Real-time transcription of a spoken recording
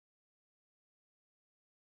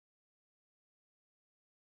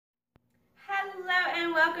Hello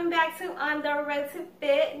and welcome back to On the Road to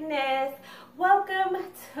Fitness. Welcome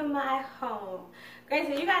to my home.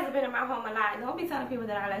 Granted, you guys have been in my home a lot. Don't be telling people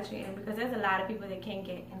that I let you in because there's a lot of people that can't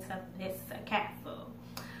get into this castle.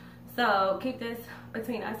 So keep this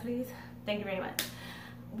between us, please. Thank you very much.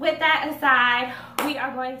 With that aside, we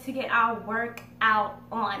are going to get our workout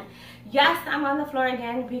on. Yes, I'm on the floor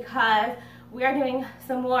again because we are doing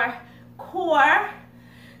some more core.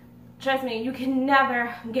 Trust me, you can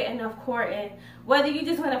never get enough core in. Whether you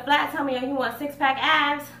just want a flat tummy or you want six-pack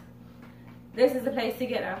abs, this is the place to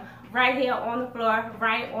get them. Right here on the floor,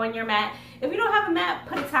 right on your mat. If you don't have a mat,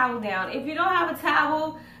 put a towel down. If you don't have a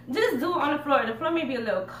towel, just do it on the floor. The floor may be a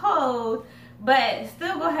little cold, but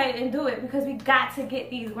still go ahead and do it because we got to get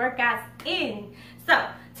these workouts in. So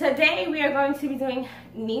today we are going to be doing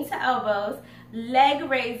knee to elbows, leg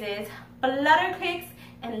raises, flutter kicks,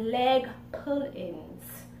 and leg pull-ins.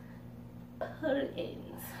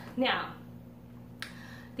 Pull-ins. Now,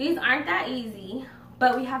 these aren't that easy,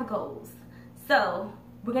 but we have goals. So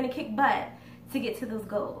we're gonna kick butt to get to those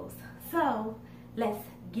goals. So let's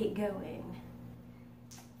get going.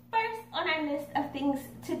 First on our list of things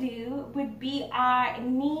to do would be our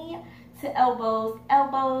knee to elbows,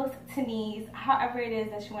 elbows to knees, however it is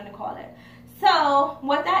that you want to call it. So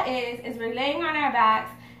what that is we're laying on our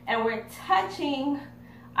backs and we're touching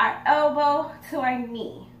our elbow to our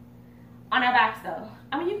knee. On our backs though.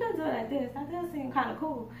 I mean, you can do it like this. That does seem kind of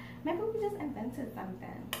cool. Maybe we just invented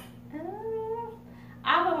something.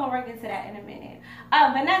 I'll put more work into that in a minute.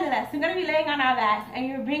 But nonetheless, we're going to be laying on our backs and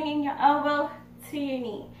you're bringing your elbow to your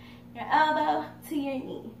knee. Your elbow to your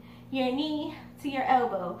knee. Your knee to your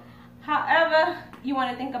elbow. However you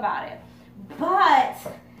want to think about it. But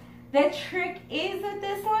the trick is with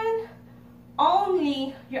this one,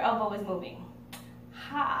 only your elbow is moving.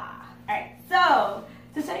 Ha! Alright, so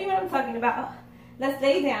to show you what I'm talking about, let's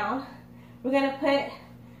lay down. We're going to put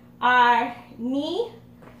our knee,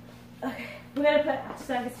 okay, we're going to put,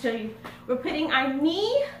 so I can show you, we're putting our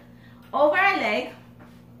knee over our leg,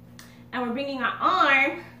 and we're bringing our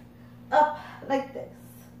arm up like this.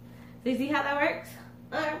 So you see how that works?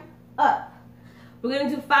 Arm up. We're going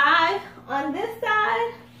to do 5 on this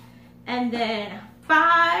side, and then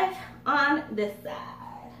 5 on this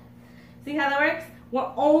side. See how that works?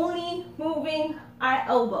 We're only moving our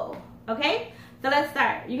elbow, okay? So let's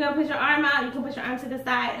start. You're gonna put your arm out, you can put your arm to the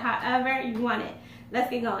side, however you want it. Let's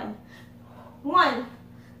get going. 1,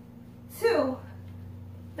 2,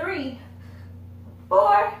 3,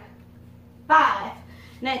 4, 5.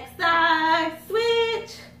 Next side,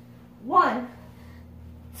 switch. 1,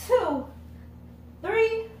 2,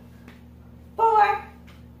 3, 4,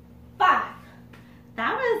 5.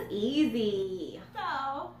 That was easy.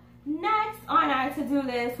 So next on our to-do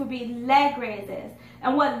list would be leg raises.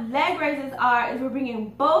 And what leg raises are is we're bringing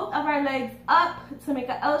both of our legs up to make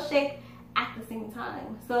an L shape at the same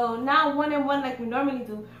time. So not one and one like we normally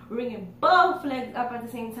do. We're bringing both legs up at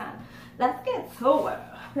the same time. Let's get to it.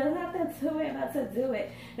 There's nothing to it but to do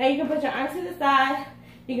it. Now you can put your arms to the side.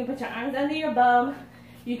 You can put your arms under your bum.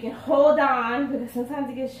 You can hold on because sometimes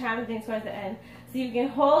it gets challenging towards the end. So you can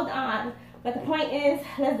hold on. But the point is,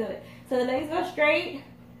 let's do it. So the legs go straight.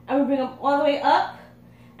 And we bring them all the way up,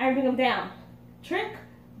 and we bring them down. Trick,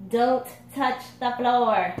 don't touch the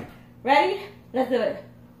floor. Ready? Let's do it.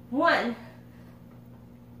 1,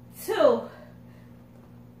 2,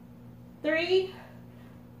 3,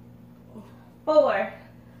 4,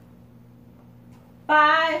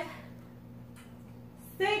 5,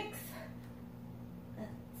 6,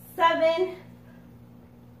 7,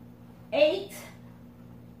 8,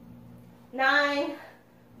 9,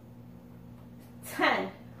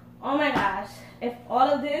 10. Oh my gosh, if all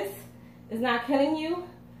of this is not killing you,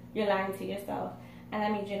 you're lying to yourself. And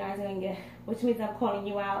that means you're not doing it, which means I'm calling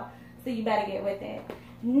you out. So you better get with it.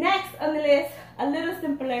 Next on the list, a little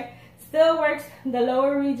simpler, still works the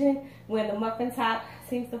lower region where the muffin top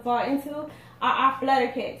seems to fall into, are our flutter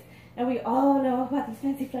kicks. And we all know about these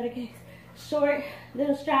fancy flutter kicks. Short,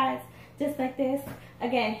 little strides, just like this.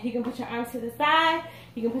 Again, you can put your arms to the side,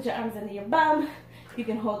 you can put your arms under your bum, you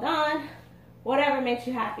can hold on. Whatever makes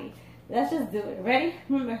you happy. Let's just do it. Ready?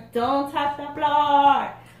 Remember, don't touch the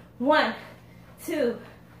floor. 1, 2,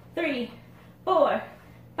 3, 4,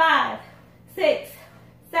 5, 6,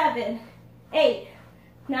 7, 8,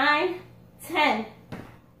 9, 10.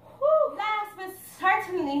 Whew. Last but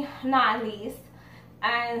certainly not least,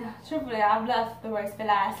 and truthfully, I've left the worst for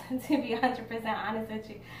last, to be 100% honest with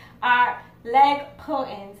you, are leg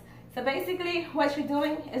pull-ins. So basically, what you're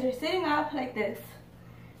doing is you're sitting up like this.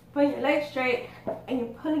 Put your legs straight and you're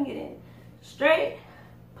pulling it in. Straight,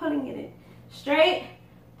 pulling it in. Straight,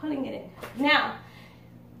 pulling it in. Now,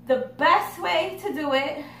 The best way to do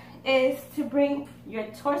it is to bring your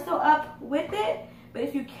torso up with it, but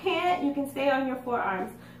if you can't, you can stay on your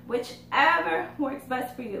forearms, whichever works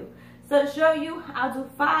best for you. So to show you, I'll do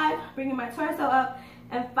 5, bringing my torso up,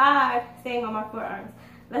 and 5, staying on my forearms.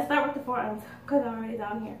 Let's start with the forearms, because I'm already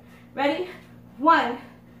down here. Ready? 1,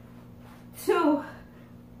 2,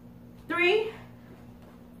 3,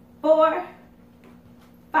 4,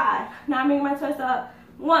 5. Now I'm bringing my torso up.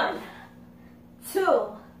 1, 2,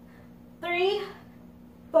 3,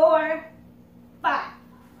 4, 5.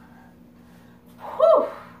 Whew.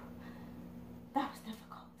 That was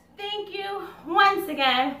difficult. Thank you once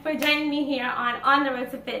again for joining me here on the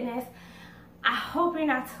Road to Fitness. I hope you're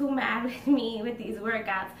not too mad with me with these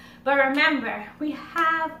workouts. But remember, we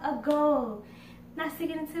have a goal. Not to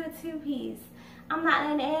get into a two-piece. I'm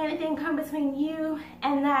not letting anything come between you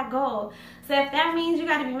and that goal. So if that means you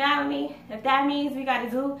gotta be mad with me, if that means we gotta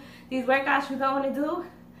do these workouts you don't wanna do,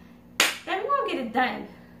 then we won't get it done.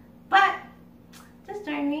 But just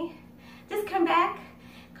join me. Just come back.